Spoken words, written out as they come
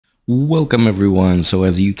Welcome everyone. So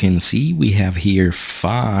as you can see, we have here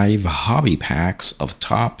 5 hobby packs of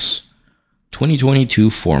Topps 2022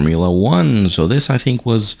 Formula 1. So this I think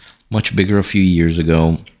was much bigger a few years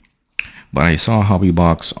ago, but I saw a hobby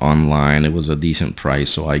box online. It was a decent price,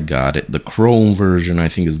 so I got it. The Chrome version I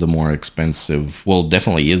think is the more expensive. Well,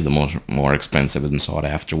 definitely is the more expensive and sought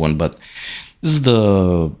after one, but this is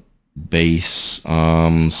the base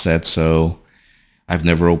set. So I've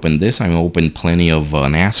never opened this. I've opened plenty of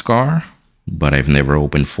Nascar, but I've never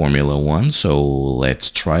opened Formula 1. So let's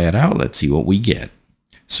try it out. Let's see what we get.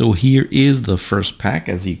 So here is the first pack.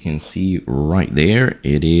 As you can see right there,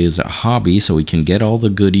 it is a hobby. So we can get all the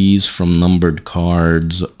goodies from numbered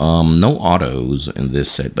cards. No autos in this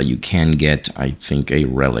set, but you can get, I think, a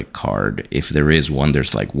relic card. If there is one,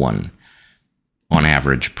 there's like one on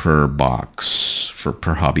average per box,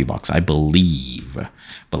 per hobby box, I believe.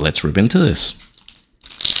 But let's rip into this.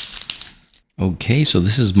 Okay, so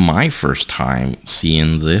this is my first time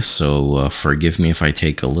seeing this, so forgive me if I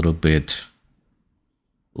take a little bit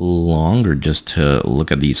longer just to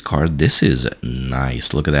look at these cards. This is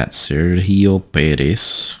nice. Look at that, Sergio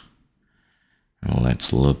Perez. And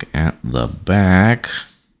let's look at the back.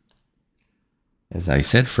 As I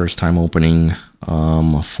said, first time opening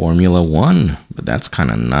Formula 1, but that's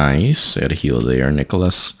kind of nice. Sergio there,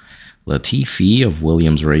 Nicholas Latifi of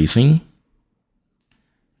Williams Racing.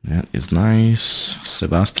 That is nice.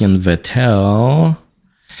 Sebastian Vettel.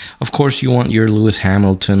 Of course, you want your Lewis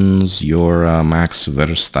Hamiltons, your Max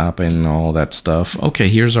Verstappen, all that stuff. Okay,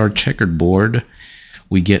 here's our checkered board.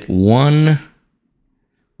 We get one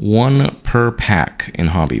per pack in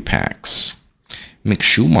hobby packs. Mick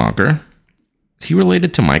Schumacher. Is he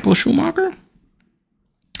related to Michael Schumacher?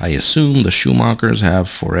 I assume the Schumachers have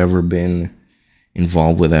forever been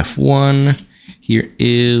involved with F1. Here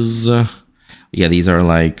is... yeah, these are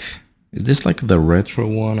like, is this like the retro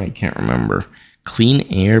one? I can't remember. Clean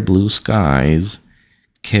Air, Blue Skies,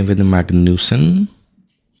 Kevin Magnussen.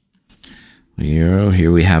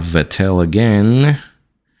 Here we have Vettel again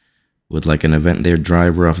with like an event there,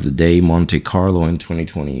 driver of the day, Monte Carlo in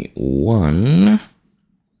 2021.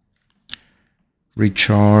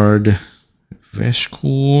 Richard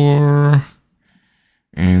Veshkour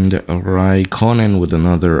and Raikkonen with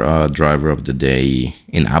another driver of the day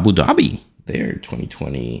in Abu Dhabi. There,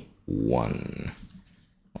 2021.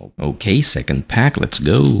 Okay, second pack, let's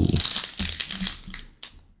go.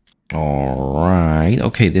 All right.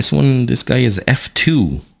 Okay, this guy is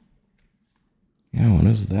F2. Yeah, what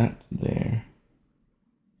is that there?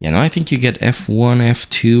 Yeah, no, I think you get F1,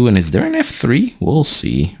 F2, and is there an F3? We'll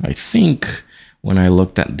see. I think when I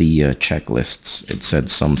looked at the checklists, it said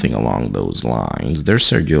something along those lines. There's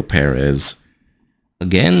Sergio Perez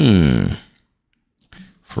again.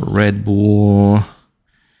 For Red Bull,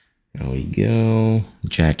 there we go.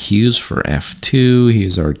 Jack Hughes for F2.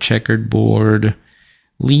 Here's our checkered board.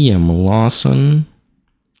 Liam Lawson,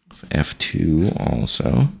 F2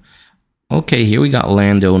 also. Okay, here we got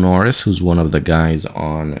Lando Norris, who's one of the guys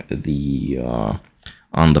on the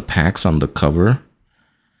packs on the cover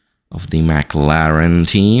of the McLaren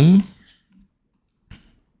team.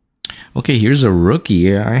 Okay, here's a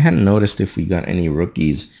rookie. I hadn't noticed if we got any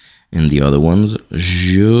rookies in the other ones.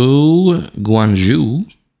 Zhou Guanju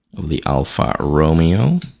of the Alfa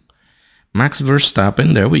Romeo. Max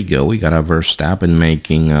Verstappen, there we go. We got a Verstappen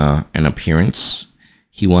making an appearance.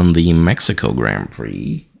 He won the Mexico Grand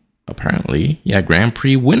Prix, apparently. Yeah, Grand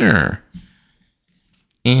Prix winner.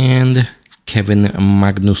 And Kevin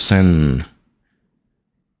Magnussen.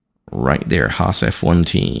 Right there, Haas F1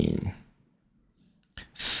 team.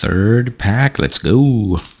 Third pack, let's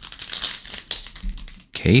go.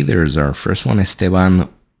 Okay, there's our first one, Esteban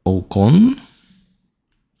Ocon.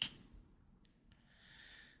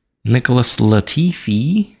 Nicholas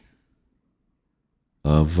Latifi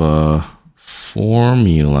of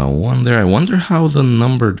Formula 1 there. I wonder how the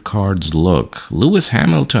numbered cards look. Lewis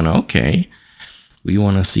Hamilton, okay. We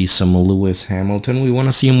want to see some Lewis Hamilton. We want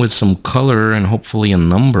to see him with some color and hopefully a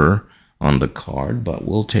number on the card, but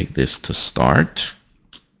we'll take this to start.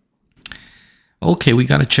 Okay, we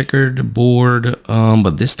got a checkered board,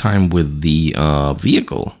 but this time with the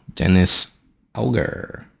vehicle, Dennis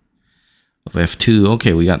Auger of F2.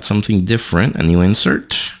 Okay, we got something different, a new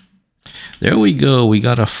insert. There we go. We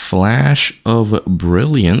got a flash of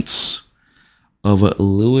brilliance of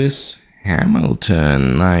Lewis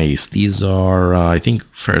Hamilton. Nice. These are, I think,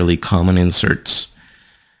 fairly common inserts.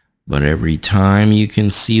 But every time you can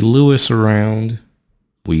see Lewis around,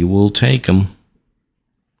 we will take him.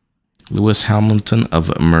 Lewis Hamilton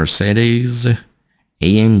of Mercedes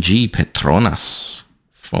AMG Petronas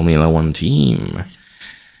Formula 1 team.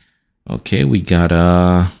 Okay, we got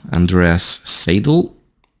Andreas Seidel.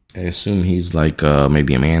 I assume he's like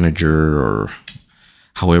maybe a manager or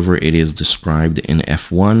however it is described in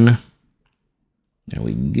F1. There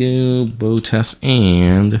we go, Bottas,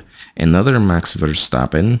 and another Max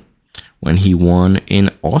Verstappen when he won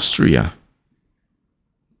in Austria.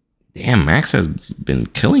 Damn, Max has been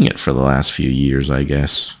killing it for the last few years, I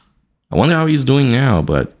guess. I wonder how he's doing now,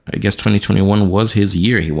 but I guess 2021 was his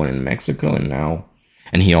year. He won in Mexico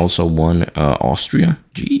and he also won Austria.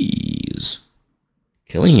 Jeez.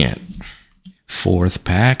 Killing it. Fourth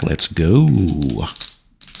pack, let's go.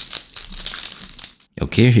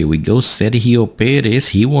 Okay, here we go. Sergio Perez,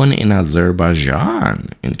 he won in Azerbaijan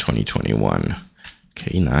in 2021.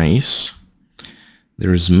 Okay, nice.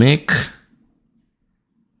 There's Mick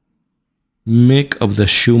of the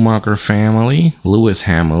Schumacher family. Lewis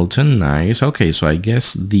Hamilton, nice. Okay, so I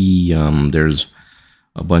guess there's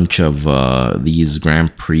a bunch of these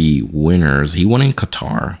Grand Prix winners. He won in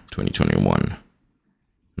Qatar 2021.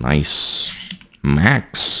 Nice.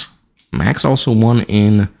 Max also won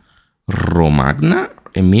in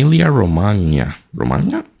Emilia Romagna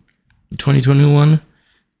 2021.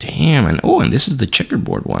 Damn, and this is the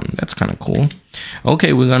checkerboard one. That's kind of cool.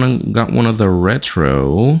 Okay, we got one of the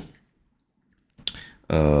retro,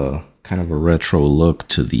 kind of a retro look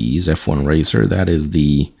to these F1 racer. That is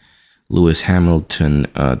the Lewis Hamilton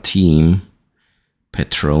team,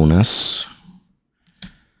 Petronas.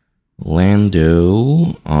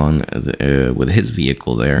 Lando on the, with his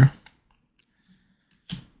vehicle there.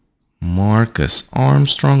 Marcus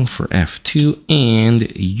Armstrong for F2 and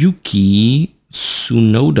Yuki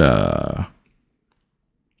Tsunoda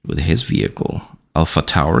with his vehicle.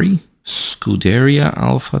 AlphaTauri, Scuderia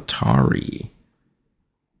AlphaTauri.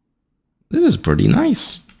 This is pretty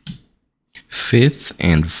nice. Fifth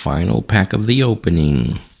and final pack of the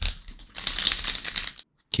opening.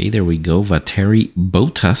 Okay, there we go. Valtteri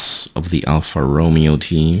Bottas of the Alfa Romeo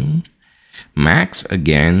team. Max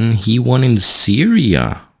again. He won in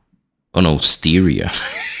Syria. Oh no, Styria.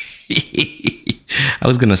 I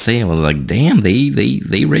was gonna say, I was like, damn,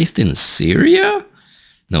 they raced in Syria?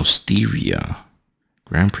 No, Styria.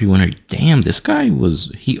 Grand Prix winner. Damn, this guy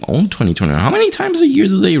he owned 2021. How many times a year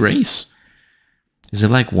do they race? Is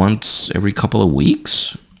it like once every couple of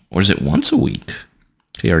weeks? Or is it once a week?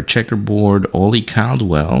 Okay, our checkerboard, Ollie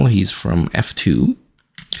Caldwell. He's from F2.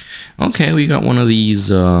 Okay, we got one of these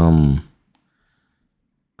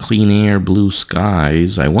clean air blue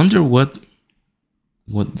skies. I wonder what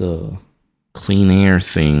the clean air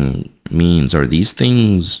thing means. Are these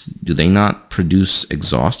things, do they not produce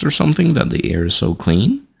exhaust or something that the air is so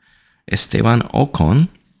clean? Esteban Ocon.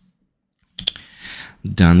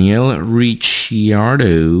 Daniel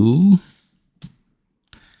Ricciardo.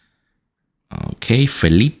 Okay,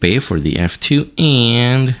 Felipe for the F2.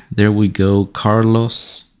 And there we go,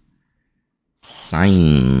 Carlos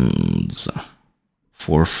Sainz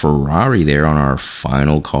for Ferrari there on our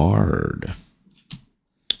final card.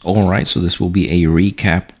 All right, so this will be a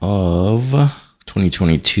recap of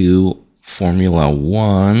 2022 Formula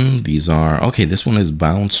One. These are, okay, this one is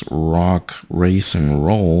Bounce, Rock, Race, and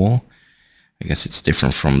Roll. I guess it's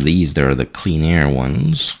different from these. They're the clean air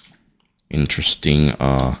ones. Interesting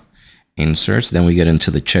inserts. Then we get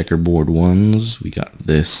into the checkerboard ones. We got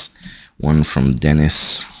this one from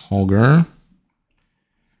Dennis Hogger.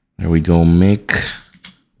 There we go. Mick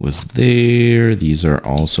was there. These are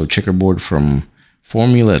also checkerboard from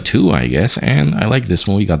Formula 2, I guess. And I like this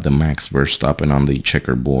one. We got the Max Verstappen on the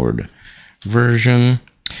checkerboard version.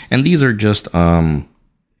 And these are just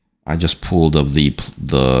I just pulled of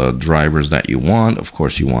the drivers that you want. Of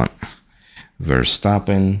course, you want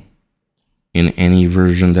Verstappen in any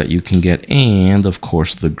version that you can get, and of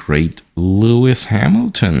course the great Lewis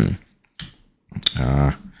Hamilton.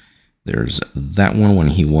 There's that one when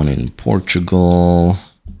he won in Portugal.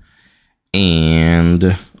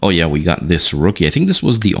 And oh yeah, we got this rookie. I think this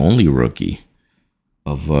was the only rookie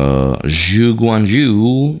of Zhu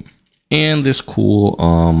Guanyu, and this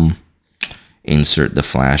cool insert the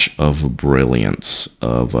flash of brilliance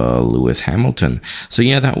of Lewis Hamilton. So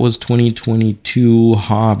yeah, that was 2022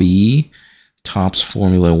 hobby Topps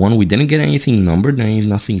Formula 1. We didn't get anything numbered,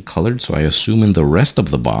 nothing colored, so I assume in the rest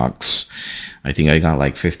of the box, I think I got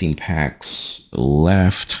like 15 packs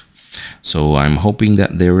left. So I'm hoping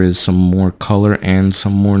that there is some more color and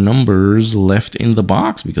some more numbers left in the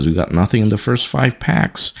box, because we got nothing in the first 5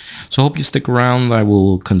 packs. So I hope you stick around. I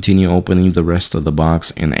will continue opening the rest of the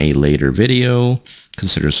box in a later video.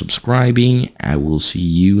 Consider subscribing. I will see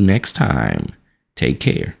you next time. Take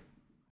care.